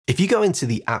If you go into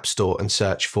the App Store and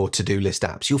search for to-do list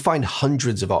apps, you'll find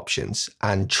hundreds of options.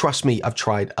 And trust me, I've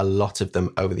tried a lot of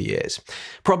them over the years.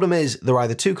 Problem is, they're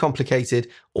either too complicated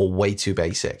or way too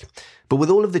basic. But with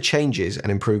all of the changes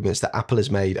and improvements that Apple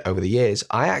has made over the years,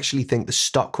 I actually think the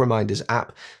stock Reminders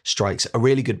app strikes a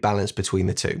really good balance between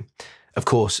the two. Of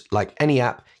course, like any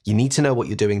app, you need to know what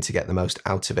you're doing to get the most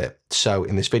out of it. So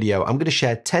in this video, I'm going to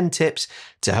share 10 tips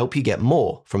to help you get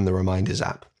more from the Reminders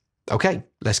app. Okay,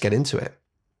 let's get into it.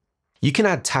 You can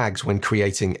add tags when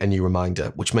creating a new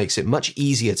reminder, which makes it much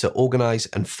easier to organize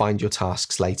and find your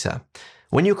tasks later.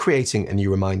 When you're creating a new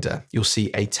reminder, you'll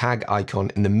see a tag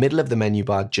icon in the middle of the menu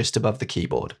bar just above the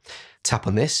keyboard. Tap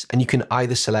on this and you can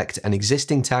either select an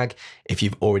existing tag if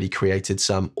you've already created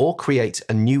some, or create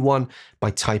a new one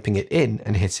by typing it in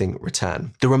and hitting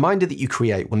return. The reminder that you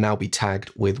create will now be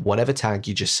tagged with whatever tag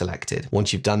you just selected.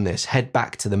 Once you've done this, head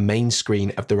back to the main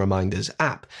screen of the Reminders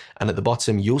app, and at the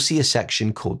bottom you'll see a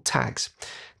section called Tags.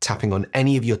 Tapping on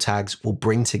any of your tags will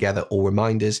bring together all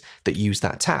reminders that use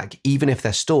that tag, even if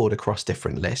they're stored across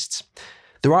different lists.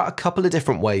 There are a couple of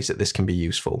different ways that this can be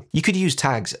useful. You could use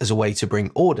tags as a way to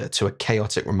bring order to a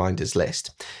chaotic reminders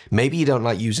list. Maybe you don't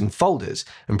like using folders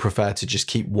and prefer to just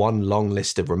keep one long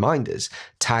list of reminders.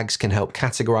 Tags can help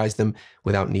categorize them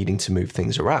without needing to move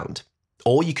things around.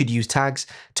 Or you could use tags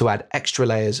to add extra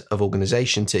layers of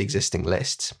organization to existing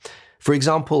lists. For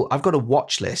example, I've got a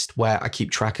watch list where I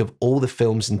keep track of all the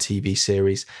films and TV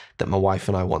series that my wife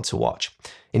and I want to watch.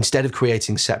 Instead of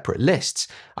creating separate lists,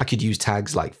 I could use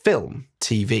tags like film,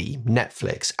 TV,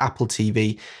 Netflix, Apple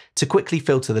TV to quickly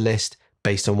filter the list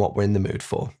based on what we're in the mood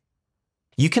for.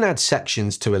 You can add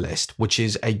sections to a list, which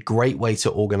is a great way to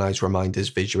organize reminders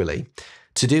visually.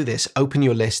 To do this, open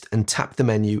your list and tap the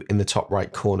menu in the top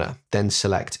right corner, then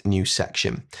select New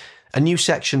Section. A new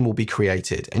section will be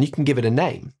created and you can give it a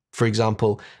name. For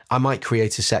example, I might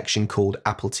create a section called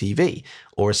Apple TV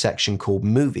or a section called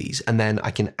Movies, and then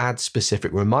I can add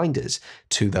specific reminders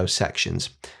to those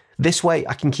sections. This way,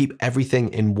 I can keep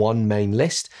everything in one main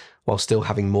list while still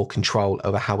having more control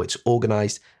over how it's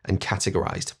organized and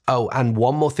categorized. Oh, and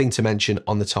one more thing to mention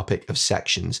on the topic of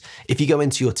sections. If you go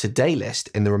into your Today list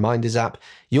in the Reminders app,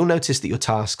 you'll notice that your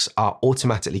tasks are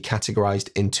automatically categorized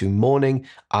into morning,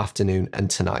 afternoon, and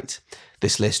tonight.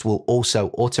 This list will also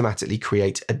automatically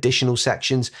create additional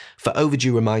sections for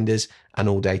overdue reminders and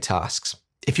all-day tasks.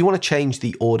 If you want to change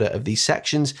the order of these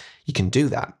sections, you can do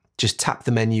that. Just tap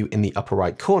the menu in the upper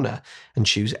right corner and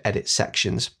choose Edit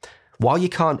Sections. While you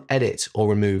can't edit or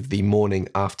remove the morning,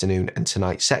 afternoon, and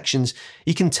tonight sections,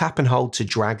 you can tap and hold to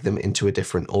drag them into a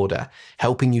different order,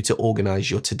 helping you to organize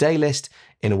your Today list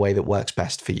in a way that works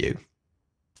best for you.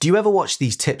 Do you ever watch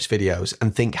these tips videos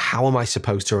and think, how am I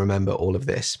supposed to remember all of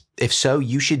this? If so,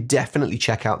 you should definitely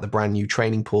check out the brand new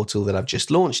training portal that I've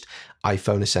just launched,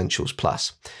 iPhone Essentials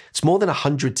Plus. It's more than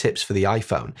 100 tips for the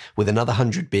iPhone, with another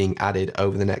 100 being added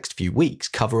over the next few weeks,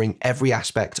 covering every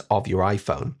aspect of your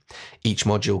iPhone. Each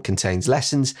module contains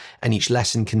lessons, and each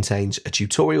lesson contains a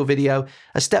tutorial video,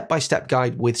 a step-by-step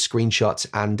guide with screenshots,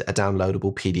 and a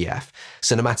downloadable PDF.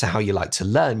 So no matter how you like to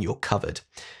learn, you're covered.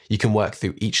 You can work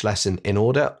through each lesson in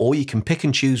order, or you can pick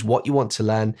and choose what you want to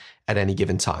learn at any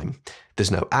given time.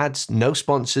 There's no ads, no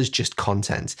sponsors, just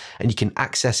content, and you can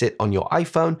access it on your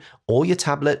iPhone or your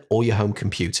tablet or your home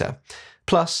computer.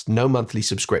 Plus, no monthly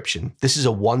subscription. This is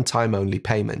a one-time only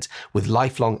payment with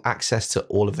lifelong access to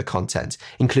all of the content,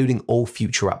 including all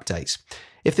future updates.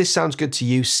 If this sounds good to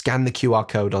you, scan the QR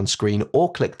code on screen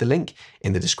or click the link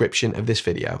in the description of this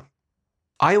video.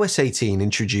 iOS 18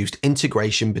 introduced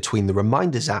integration between the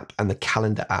Reminders app and the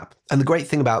Calendar app. And the great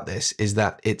thing about this is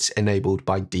that it's enabled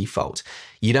by default.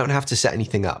 You don't have to set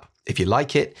anything up. If you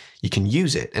like it, you can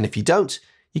use it. And if you don't,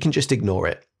 you can just ignore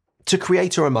it. To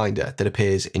create a reminder that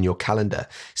appears in your calendar,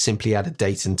 simply add a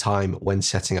date and time when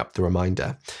setting up the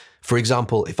reminder. For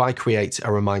example, if I create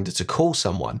a reminder to call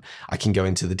someone, I can go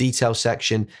into the details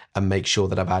section and make sure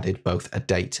that I've added both a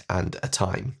date and a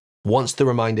time. Once the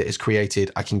reminder is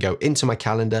created, I can go into my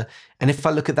calendar, and if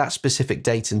I look at that specific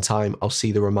date and time, I'll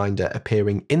see the reminder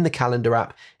appearing in the Calendar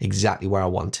app exactly where I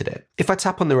wanted it. If I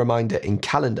tap on the reminder in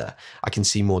Calendar, I can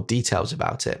see more details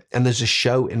about it, and there's a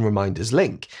Show in Reminders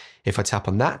link. If I tap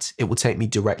on that, it will take me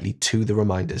directly to the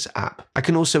Reminders app. I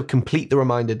can also complete the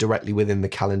reminder directly within the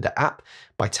Calendar app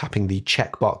by tapping the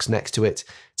checkbox next to it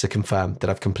to confirm that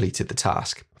I've completed the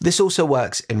task. This also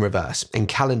works in reverse. In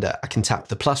Calendar, I can tap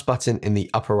the plus button in the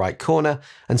upper right corner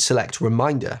and select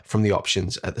Reminder from the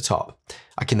options at the top.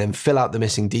 I can then fill out the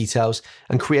missing details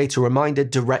and create a reminder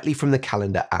directly from the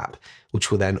Calendar app,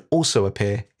 which will then also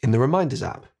appear in the Reminders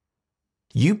app.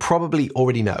 You probably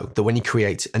already know that when you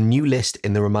create a new list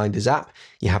in the Reminders app,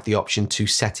 you have the option to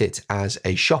set it as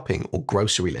a shopping or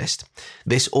grocery list.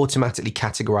 This automatically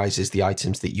categorizes the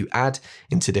items that you add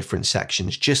into different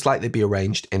sections, just like they'd be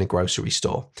arranged in a grocery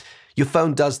store. Your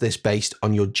phone does this based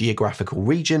on your geographical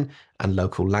region and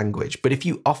local language. But if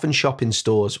you often shop in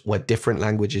stores where different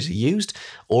languages are used,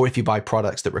 or if you buy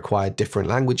products that require different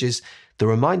languages, the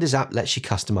Reminders app lets you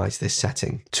customize this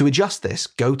setting. To adjust this,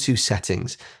 go to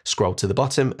Settings, scroll to the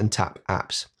bottom and tap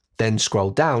Apps. Then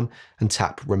scroll down and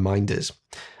tap Reminders.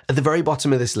 At the very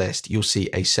bottom of this list, you'll see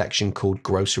a section called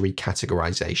Grocery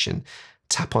Categorization.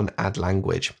 Tap on Add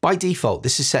Language. By default,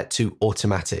 this is set to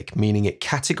automatic, meaning it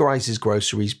categorizes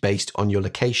groceries based on your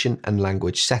location and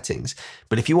language settings.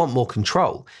 But if you want more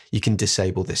control, you can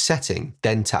disable this setting,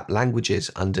 then tap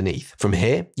Languages underneath. From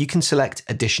here, you can select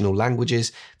additional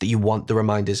languages that you want the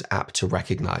Reminders app to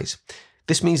recognize.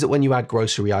 This means that when you add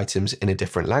grocery items in a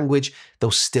different language,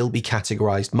 they'll still be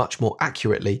categorized much more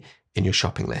accurately in your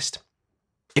shopping list.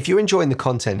 If you're enjoying the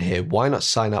content here, why not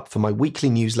sign up for my weekly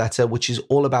newsletter, which is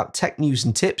all about tech news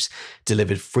and tips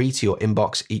delivered free to your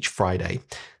inbox each Friday.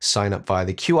 Sign up via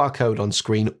the QR code on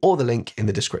screen or the link in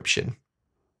the description.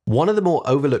 One of the more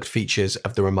overlooked features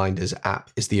of the Reminders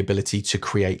app is the ability to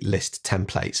create list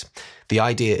templates. The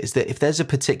idea is that if there's a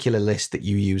particular list that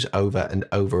you use over and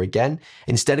over again,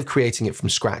 instead of creating it from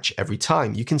scratch every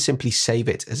time, you can simply save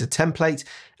it as a template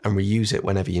and reuse it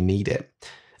whenever you need it.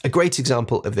 A great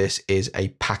example of this is a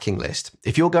packing list.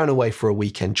 If you're going away for a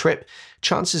weekend trip,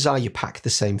 chances are you pack the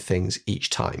same things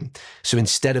each time. So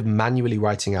instead of manually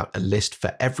writing out a list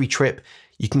for every trip,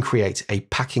 you can create a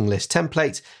packing list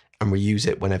template and reuse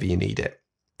it whenever you need it.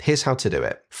 Here's how to do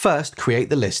it. First,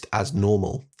 create the list as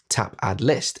normal. Tap Add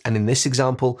List, and in this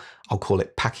example, I'll call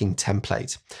it Packing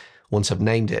Template. Once I've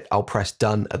named it, I'll press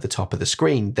Done at the top of the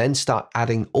screen, then start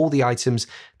adding all the items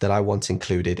that I want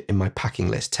included in my packing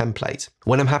list template.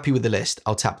 When I'm happy with the list,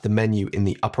 I'll tap the menu in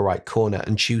the upper right corner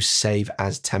and choose Save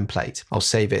as Template. I'll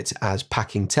save it as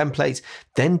Packing Template,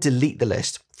 then delete the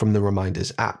list from the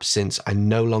Reminders app since I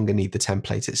no longer need the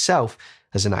template itself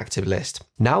as an active list.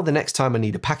 Now, the next time I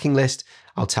need a packing list,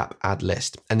 I'll tap Add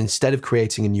List, and instead of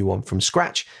creating a new one from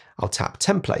scratch, I'll tap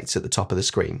Templates at the top of the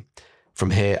screen.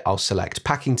 From here, I'll select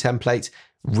Packing Template,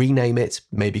 rename it,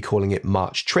 maybe calling it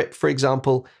March Trip, for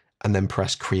example, and then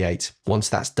press Create. Once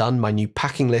that's done, my new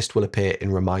packing list will appear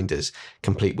in Reminders,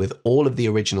 complete with all of the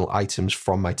original items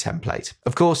from my template.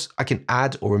 Of course, I can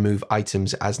add or remove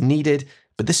items as needed,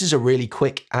 but this is a really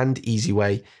quick and easy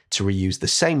way to reuse the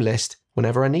same list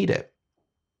whenever I need it.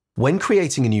 When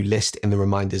creating a new list in the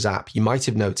Reminders app, you might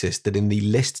have noticed that in the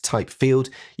List Type field,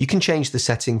 you can change the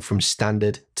setting from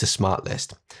Standard to Smart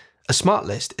List. A smart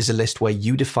list is a list where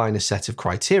you define a set of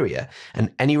criteria,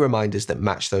 and any reminders that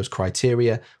match those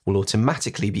criteria will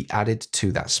automatically be added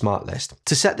to that smart list.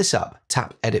 To set this up,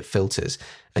 tap Edit Filters,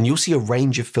 and you'll see a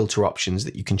range of filter options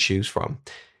that you can choose from.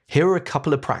 Here are a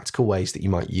couple of practical ways that you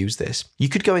might use this. You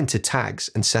could go into Tags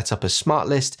and set up a smart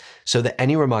list so that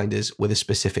any reminders with a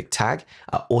specific tag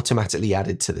are automatically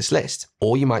added to this list.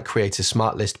 Or you might create a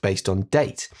smart list based on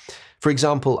date. For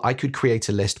example, I could create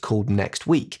a list called Next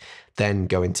Week, then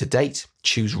go into Date,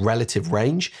 choose Relative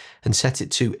Range, and set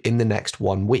it to In the Next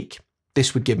 1 Week.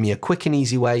 This would give me a quick and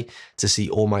easy way to see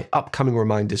all my upcoming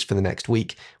reminders for the next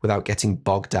week without getting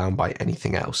bogged down by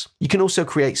anything else. You can also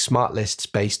create smart lists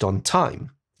based on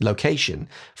time, location,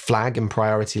 flag and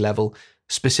priority level,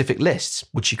 specific lists,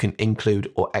 which you can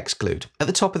include or exclude. At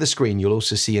the top of the screen, you'll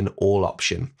also see an All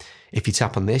option. If you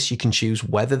tap on this, you can choose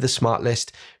whether the smart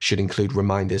list should include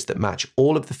reminders that match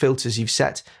all of the filters you've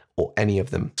set or any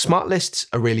of them. Smart lists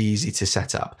are really easy to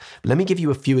set up. But let me give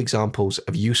you a few examples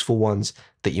of useful ones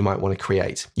that you might want to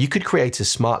create. You could create a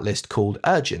smart list called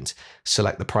Urgent,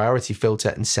 select the priority filter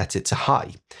and set it to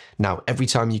high. Now, every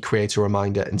time you create a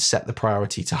reminder and set the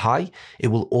priority to high, it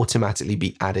will automatically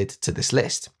be added to this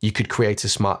list. You could create a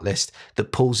smart list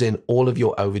that pulls in all of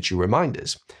your overdue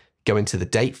reminders. Go into the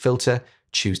Date filter,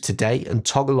 choose Today and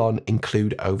toggle on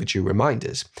Include Overdue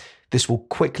Reminders. This will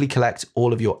quickly collect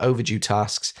all of your overdue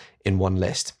tasks in one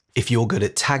list. If you're good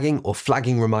at tagging or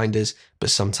flagging reminders, but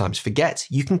sometimes forget,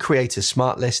 you can create a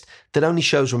smart list that only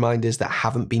shows reminders that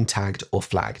haven't been tagged or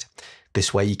flagged.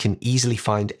 This way you can easily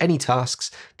find any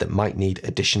tasks that might need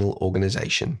additional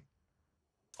organization.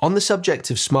 On the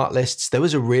subject of smart lists, there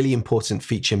was a really important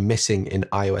feature missing in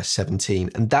iOS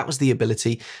 17, and that was the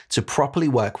ability to properly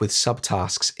work with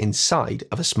subtasks inside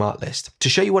of a smart list. To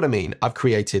show you what I mean, I've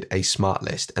created a smart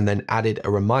list and then added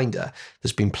a reminder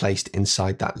that's been placed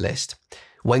inside that list.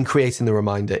 When creating the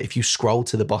reminder, if you scroll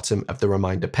to the bottom of the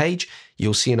reminder page,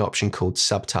 you'll see an option called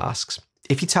Subtasks.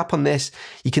 If you tap on this,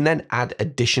 you can then add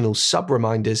additional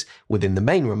sub-reminders within the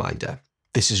main reminder.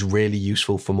 This is really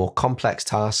useful for more complex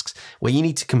tasks where you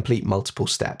need to complete multiple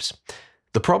steps.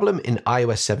 The problem in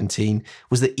iOS 17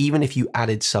 was that even if you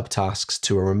added subtasks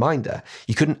to a reminder,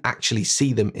 you couldn't actually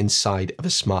see them inside of a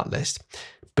smart list.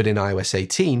 But in iOS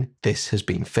 18, this has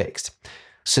been fixed.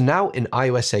 So now in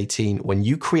iOS 18, when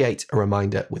you create a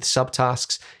reminder with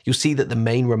subtasks, you'll see that the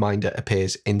main reminder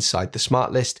appears inside the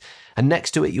smart list, and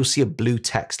next to it, you'll see a blue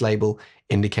text label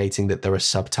indicating that there are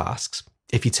subtasks.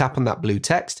 If you tap on that blue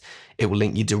text, it will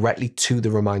link you directly to the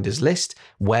reminders list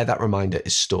where that reminder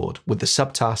is stored, with the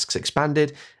subtasks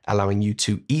expanded, allowing you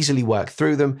to easily work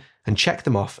through them and check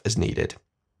them off as needed.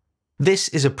 This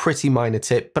is a pretty minor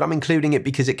tip, but I'm including it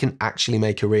because it can actually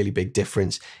make a really big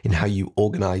difference in how you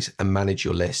organize and manage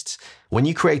your lists. When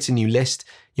you create a new list,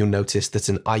 you'll notice that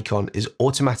an icon is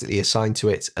automatically assigned to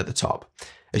it at the top.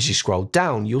 As you scroll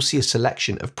down, you'll see a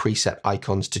selection of preset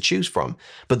icons to choose from,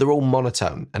 but they're all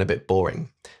monotone and a bit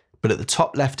boring. But at the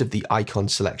top left of the icon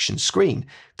selection screen,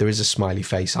 there is a smiley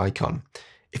face icon.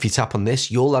 If you tap on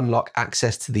this, you'll unlock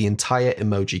access to the entire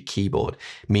emoji keyboard,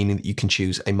 meaning that you can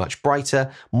choose a much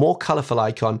brighter, more colorful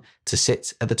icon to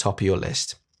sit at the top of your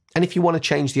list. And if you want to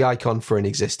change the icon for an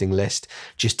existing list,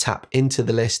 just tap into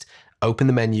the list, open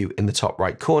the menu in the top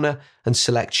right corner, and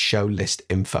select Show List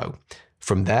Info.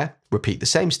 From there, repeat the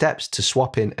same steps to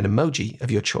swap in an emoji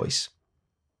of your choice.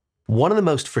 One of the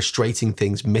most frustrating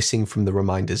things missing from the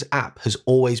Reminders app has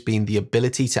always been the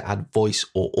ability to add voice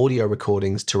or audio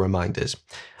recordings to reminders.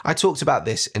 I talked about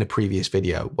this in a previous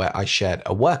video where I shared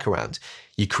a workaround.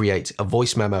 You create a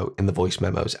voice memo in the Voice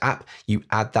Memos app, you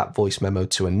add that voice memo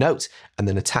to a note, and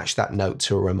then attach that note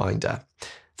to a reminder.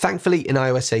 Thankfully, in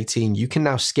iOS 18, you can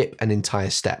now skip an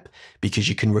entire step because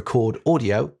you can record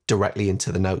audio directly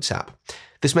into the Notes app.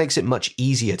 This makes it much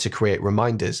easier to create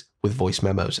reminders with voice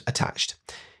memos attached.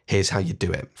 Here's how you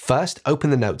do it. First, open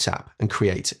the Notes app and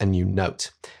create a new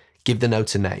note. Give the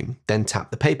note a name, then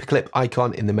tap the paperclip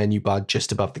icon in the menu bar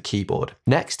just above the keyboard.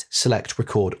 Next, select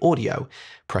Record Audio.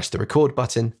 Press the record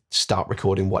button, start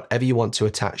recording whatever you want to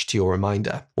attach to your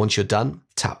reminder. Once you're done,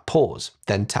 tap Pause,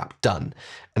 then tap Done.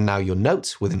 And now your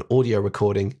note with an audio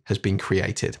recording has been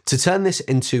created. To turn this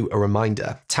into a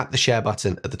reminder, tap the Share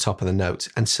button at the top of the note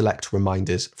and select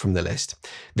Reminders from the list.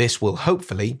 This will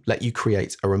hopefully let you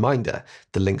create a reminder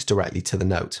that links directly to the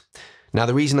note. Now,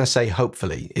 the reason I say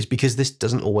hopefully is because this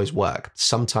doesn't always work.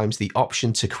 Sometimes the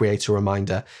option to create a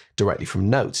reminder directly from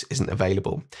Notes isn't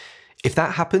available. If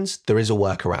that happens, there is a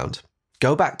workaround.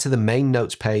 Go back to the main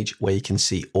Notes page where you can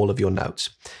see all of your notes.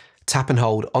 Tap and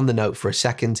hold on the note for a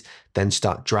second, then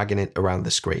start dragging it around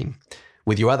the screen.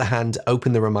 With your other hand,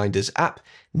 open the Reminders app,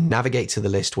 navigate to the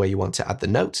list where you want to add the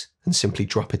note, and simply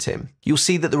drop it in. You'll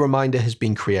see that the reminder has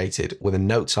been created with a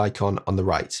Notes icon on the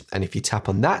right, and if you tap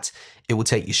on that, it will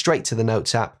take you straight to the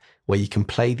Notes app where you can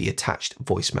play the attached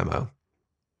voice memo.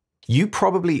 You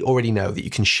probably already know that you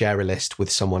can share a list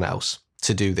with someone else.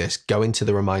 To do this, go into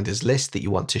the Reminders list that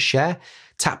you want to share,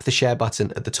 tap the Share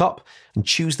button at the top, and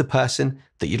choose the person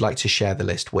that you'd like to share the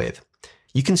list with.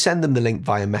 You can send them the link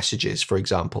via messages, for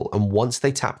example, and once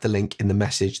they tap the link in the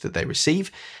message that they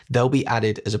receive, they'll be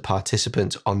added as a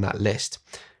participant on that list.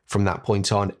 From that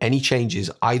point on, any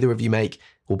changes either of you make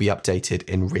will be updated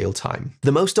in real time.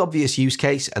 The most obvious use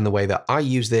case and the way that I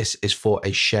use this is for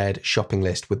a shared shopping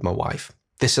list with my wife.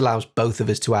 This allows both of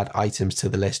us to add items to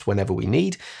the list whenever we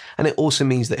need, and it also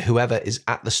means that whoever is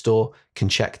at the store can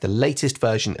check the latest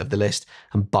version of the list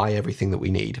and buy everything that we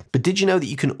need. But did you know that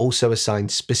you can also assign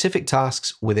specific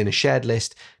tasks within a shared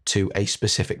list to a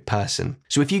specific person?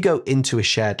 So if you go into a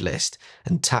shared list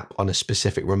and tap on a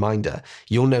specific reminder,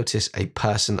 you'll notice a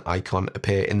person icon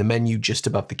appear in the menu just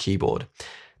above the keyboard.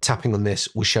 Tapping on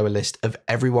this will show a list of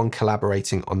everyone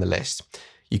collaborating on the list.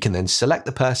 You can then select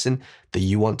the person that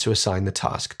you want to assign the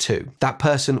task to. That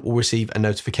person will receive a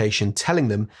notification telling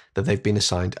them that they've been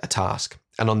assigned a task.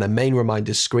 And on their main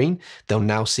reminders screen, they'll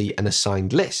now see an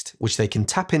assigned list, which they can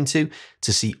tap into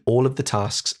to see all of the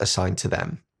tasks assigned to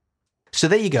them. So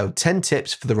there you go, 10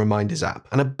 tips for the Reminders app.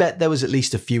 And I bet there was at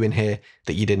least a few in here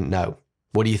that you didn't know.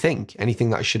 What do you think? Anything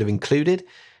that I should have included?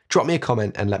 Drop me a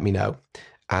comment and let me know.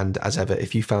 And as ever,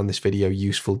 if you found this video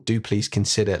useful, do please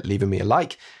consider leaving me a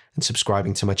like and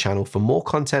subscribing to my channel for more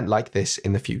content like this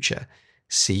in the future.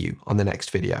 See you on the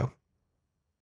next video.